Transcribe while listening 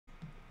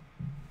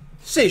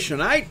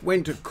Session 8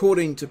 went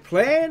according to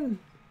plan.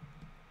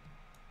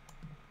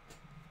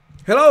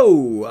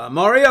 Hello,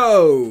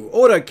 maurieo,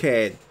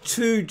 AUTOCAD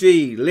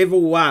 2D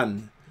Level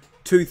 1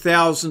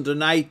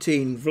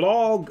 2018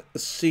 Vlog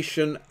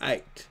Session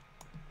 8.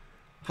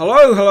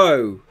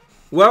 Hello,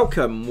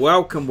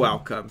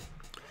 welcome.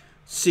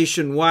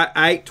 Session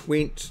 8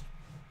 went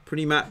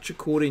pretty much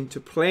according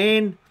to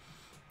plan.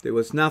 There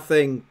was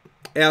nothing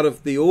out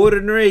of the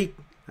ordinary.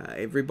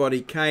 Everybody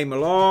came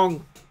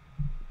along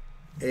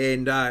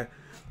and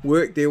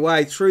worked their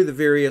way through the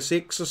various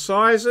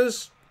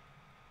exercises.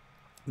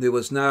 There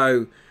was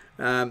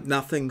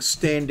nothing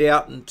stand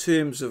out in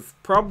terms of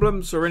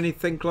problems or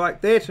anything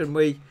like that, and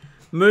we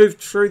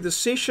moved through the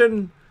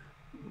session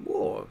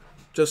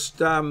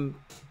just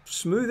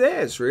smooth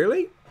as,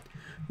 really.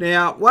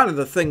 Now, one of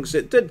the things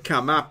that did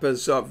come up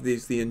is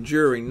the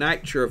enduring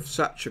nature of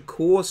such a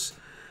course,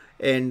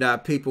 and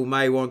people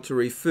may want to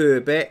refer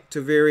back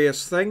to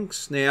various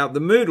things. Now, the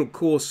Moodle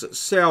course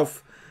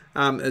itself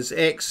is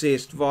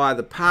accessed via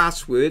the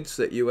passwords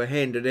that you were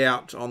handed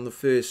out on the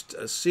first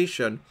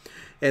session,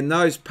 and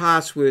those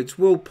passwords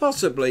will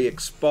possibly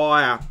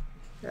expire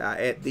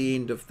at the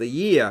end of the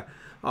year,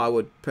 I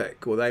would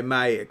pick, or they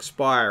may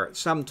expire at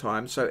some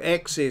time. So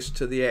access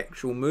to the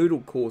actual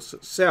Moodle course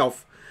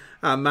itself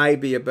may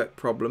be a bit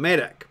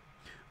problematic,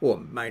 or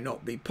may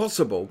not be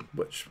possible,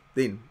 which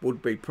then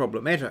would be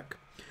problematic.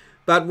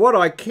 But what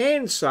I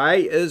can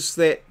say is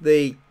that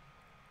the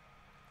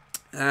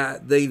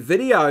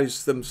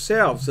videos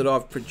themselves that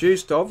I've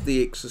produced of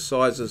the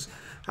exercises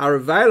are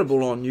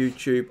available on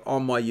YouTube,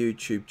 on my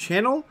YouTube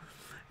channel,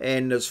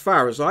 and as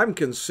far as I'm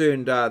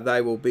concerned,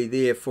 they will be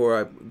there for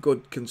a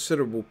good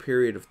considerable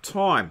period of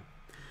time.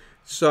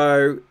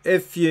 So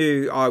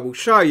I will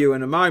show you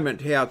in a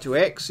moment how to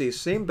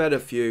access them, but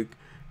if you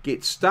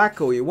get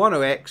stuck or you want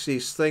to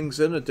access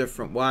things in a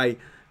different way,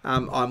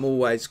 I'm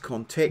always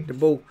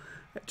contactable.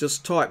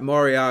 Just type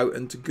maurieo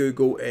into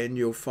Google and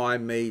you'll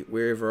find me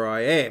wherever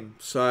I am.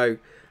 So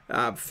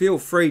feel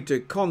free to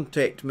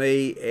contact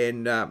me,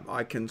 and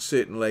I can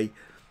certainly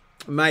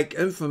make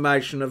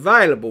information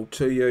available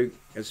to you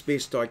as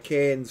best I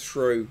can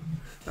through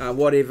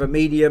whatever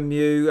medium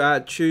you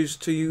choose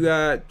to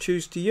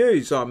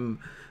use. I'm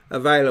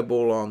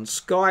available on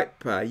Skype,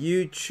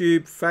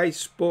 YouTube,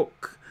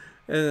 Facebook,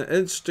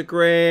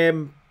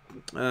 Instagram,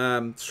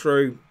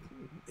 through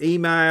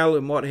email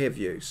and what have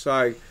you.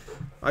 So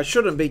I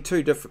shouldn't be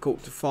too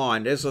difficult to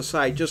find. As I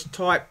say, just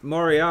type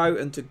maurieo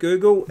into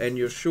Google and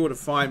you're sure to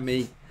find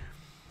me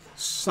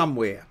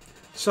somewhere.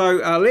 So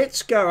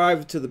let's go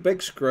over to the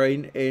big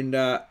screen, and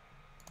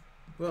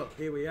well,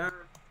 here we are,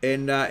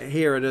 and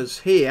here it is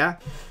here,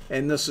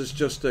 and this is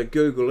just a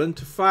Google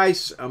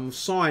interface. I'm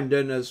signed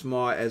in as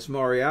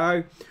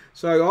maurieo,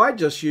 so I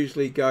just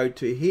usually go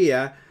to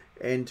here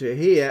and to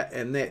here,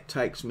 and that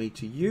takes me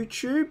to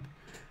YouTube.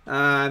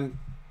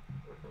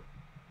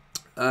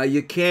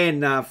 You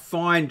can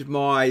find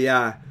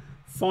my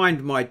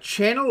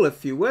channel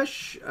if you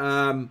wish.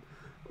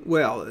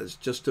 Well, it's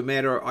just a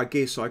matter, I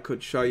guess I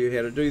could show you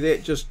how to do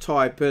that. Just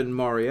type in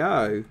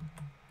maurieo,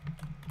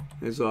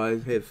 as I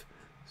have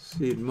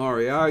said,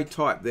 maurieo,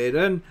 type that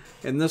in,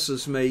 and this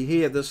is me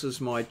here, this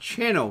is my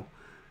channel.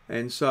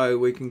 And so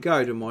we can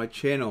go to my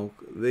channel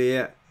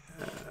there,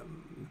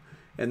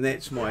 and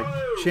that's my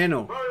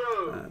channel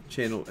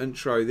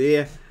intro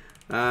there.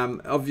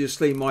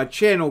 Obviously my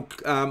channel,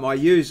 I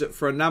use it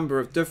for a number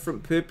of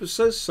different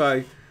purposes,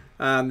 so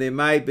there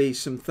may be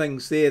some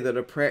things there that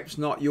are perhaps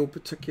not your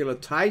particular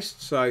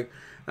taste, so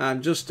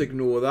just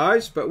ignore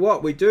those. But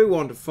what we do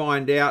want to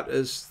find out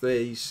is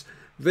these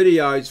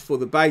videos for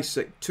the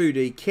basic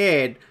 2D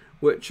CAD,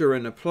 which are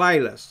in a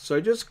playlist.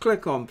 So just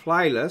click on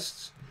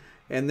playlists,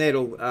 and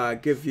that'll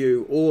give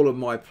you all of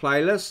my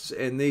playlists,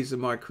 and these are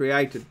my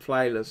created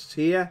playlists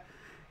here,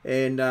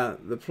 and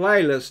the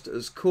playlist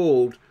is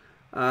called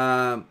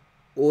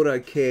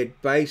AutoCAD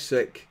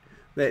Basic.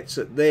 That's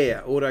it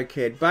there,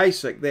 AutoCAD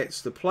Basic,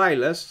 that's the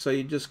playlist. So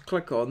you just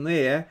click on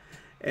there,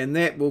 and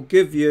that will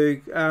give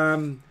you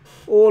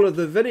all of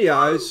the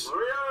videos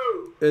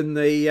in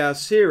the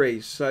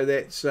series. So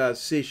that's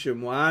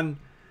session 1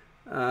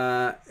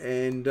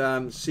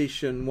 and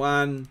session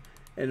 1,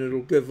 and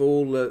it'll give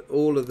all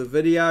of the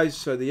videos,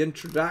 so the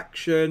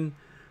introduction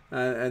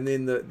and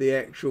then the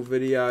actual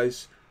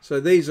videos. So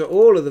these are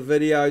all of the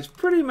videos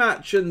pretty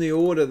much in the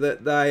order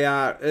that they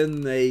are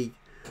in the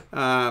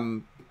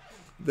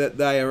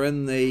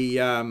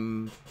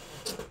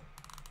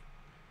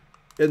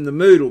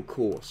Moodle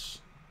course.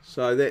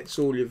 So that's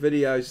all your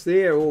videos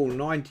there, all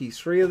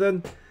 93 of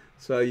them.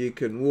 So you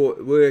can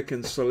work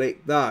and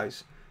select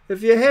those.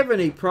 If you have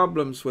any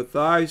problems with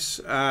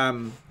those, by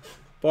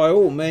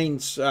all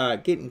means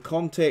get in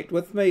contact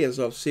with me. As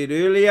I've said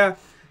earlier,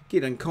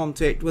 get in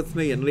contact with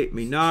me and let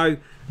me know.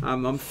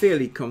 I'm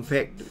fairly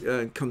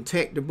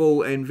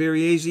contactable and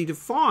very easy to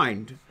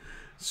find.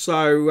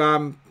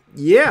 So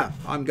yeah,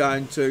 I'm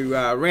going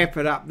to wrap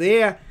it up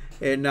there,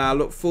 and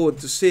look forward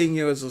to seeing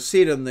you, as I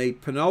said, in the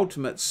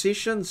penultimate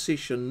session,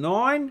 session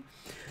 9,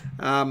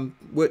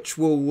 which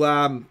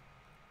will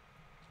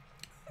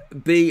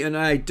be in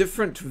a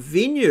different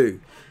venue.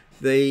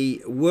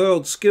 The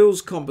World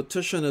Skills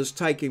Competition is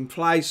taking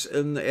place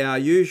in our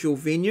usual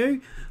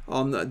venue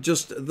on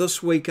just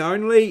this week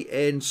only,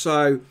 and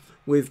so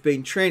we've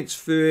been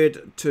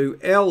transferred to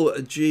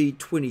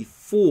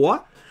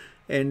LG24,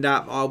 and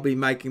I'll be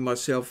making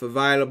myself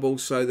available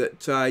so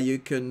that you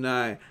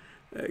can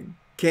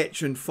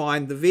catch and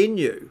find the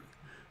venue.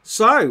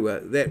 So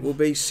that will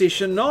be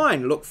session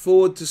 9. Look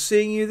forward to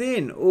seeing you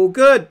then. All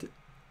good.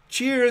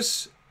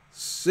 Cheers.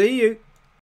 See you.